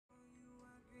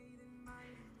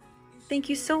Thank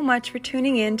you so much for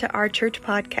tuning in to our church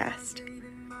podcast.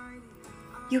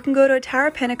 You can go to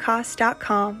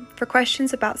atarapentecost.com for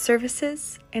questions about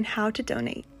services and how to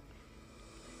donate.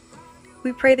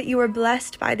 We pray that you are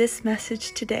blessed by this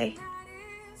message today.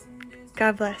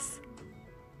 God bless.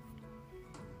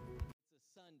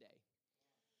 It's a Sunday.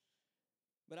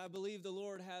 But I believe the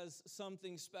Lord has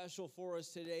something special for us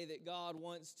today that God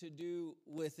wants to do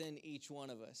within each one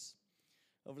of us.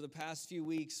 Over the past few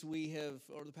weeks,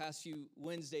 or the past few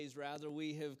Wednesdays rather,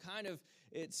 we have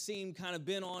it seemed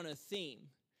been on a theme.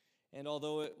 And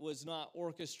although it was not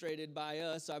orchestrated by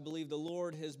us, I believe the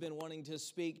Lord has been wanting to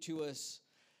speak to us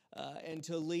and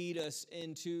to lead us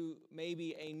into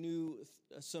maybe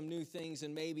some new things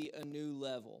and maybe a new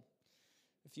level.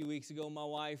 A few weeks ago, my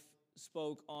wife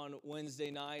spoke on Wednesday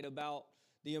night about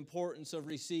the importance of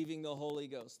receiving the Holy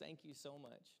Ghost. Thank you so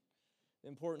much. The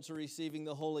importance of receiving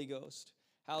the Holy Ghost.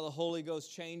 How the Holy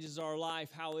Ghost changes our life,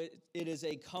 how it is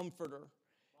a comforter,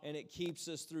 and it keeps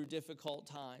us through difficult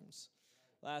times.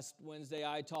 Last Wednesday,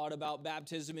 I taught about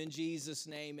baptism in Jesus'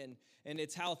 name, and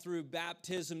it's how through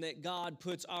baptism that God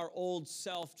puts our old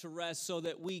self to rest so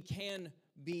that we can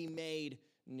be made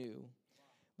new.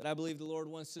 But I believe the Lord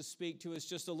wants to speak to us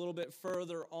just a little bit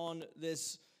further on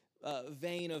this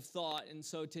vein of thought. And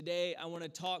so today, I want to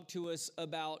talk to us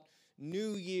about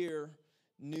New Year,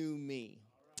 New Me.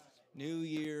 New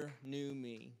year, new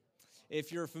me.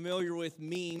 If you're familiar with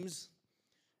memes,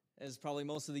 as probably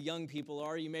most of the young people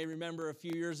are, you may remember a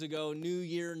few years ago, New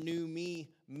Year, New Me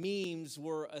memes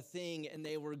were a thing and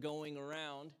they were going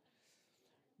around.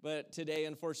 But today,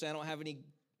 unfortunately, I don't have any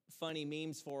funny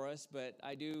memes for us, but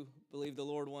I do believe the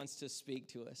Lord wants to speak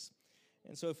to us.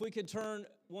 And so if we could turn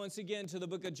once again to the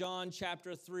book of John,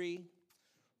 chapter 3,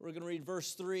 we're going to read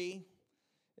verse 3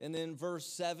 and then verse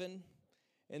 7.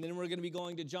 And then we're going to be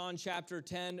going to John chapter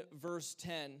 10, verse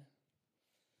 10.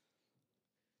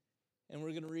 And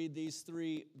we're going to read these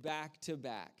three back to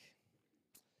back.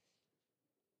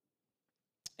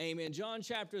 Amen. John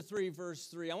chapter 3, verse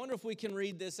 3. I wonder if we can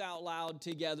read this out loud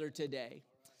together today.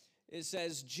 It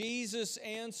says, Jesus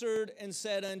answered and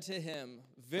said unto him,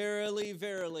 Verily,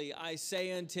 verily, I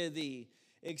say unto thee,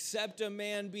 except a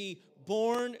man be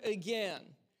born again,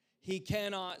 he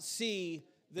cannot see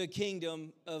the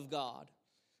kingdom of God.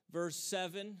 Verse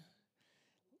 7,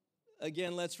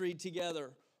 again, let's read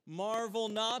together. Marvel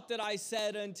not that I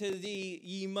said unto thee,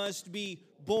 ye must be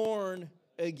born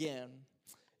again.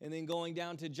 And then going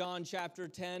down to John chapter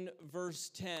 10, verse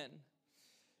 10.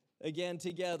 Again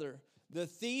together. The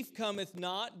thief cometh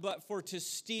not, but for to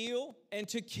steal and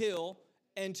to kill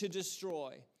and to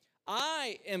destroy.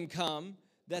 I am come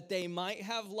that they might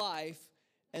have life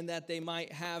and that they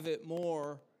might have it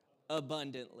more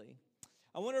abundantly.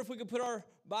 I wonder if we could put our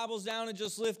Bibles down and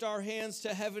just lift our hands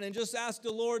to heaven and just ask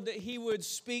the Lord that He would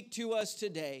speak to us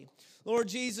today. Lord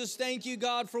Jesus, thank you,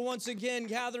 God, for once again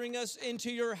gathering us into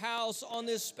your house on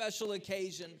this special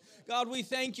occasion. God, we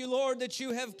thank you, Lord, that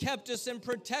you have kept us and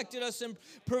protected us and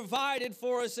provided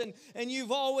for us, and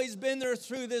you've always been there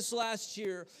through this last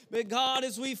year. But God,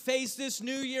 as we face this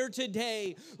new year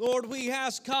today, Lord, we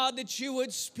ask, God, that you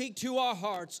would speak to our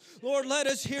hearts. Lord, let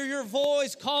us hear your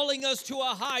voice calling us to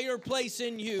a higher place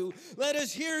in you. Let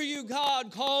us hear you,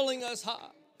 God, calling us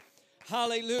high.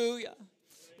 Hallelujah.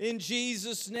 In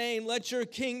Jesus' name, let your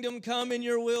kingdom come and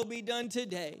your will be done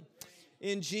today.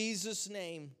 In Jesus'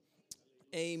 name,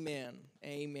 amen.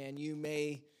 Amen. You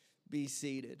may be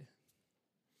seated.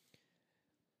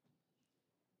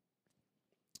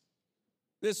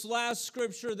 This last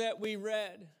scripture that we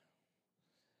read,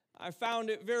 I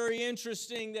found it very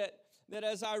interesting that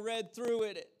as I read through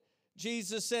it,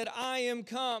 Jesus said, I am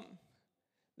come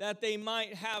that they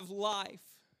might have life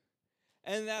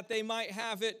and that they might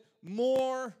have it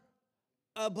more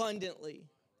abundantly.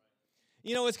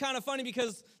 You know, it's kind of funny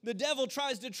because the devil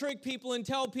tries to trick people and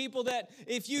tell people that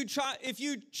if you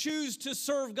choose to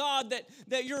serve God,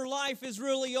 that your life is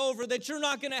really over, that you're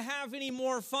not going to have any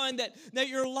more fun, that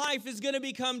your life is going to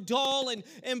become dull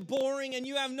and boring, and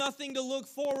you have nothing to look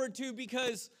forward to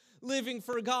because living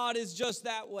for God is just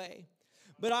that way.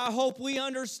 But I hope we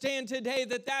understand today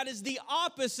that is the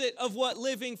opposite of what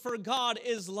living for God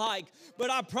is like.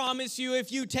 But I promise you,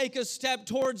 if you take a step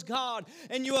towards God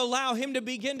and you allow Him to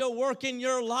begin to work in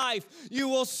your life, you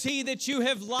will see that you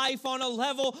have life on a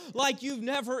level like you've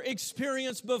never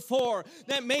experienced before.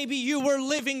 That maybe you were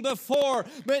living before,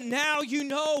 but now you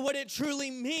know what it truly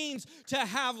means to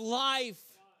have life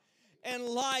and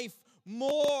life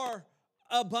more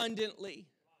abundantly.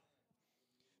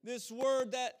 This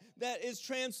word that is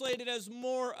translated as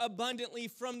more abundantly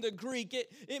from the Greek,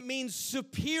 it means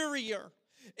superior.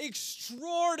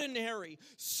 extraordinary,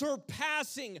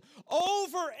 surpassing,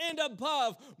 over and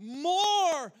above,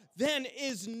 more than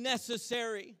is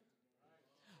necessary.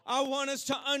 I want us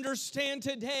to understand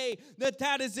today that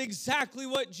that is exactly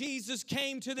what Jesus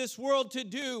came to this world to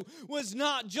do, was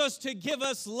not just to give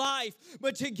us life,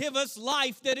 but to give us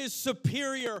life that is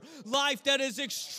superior, life that is extraordinary.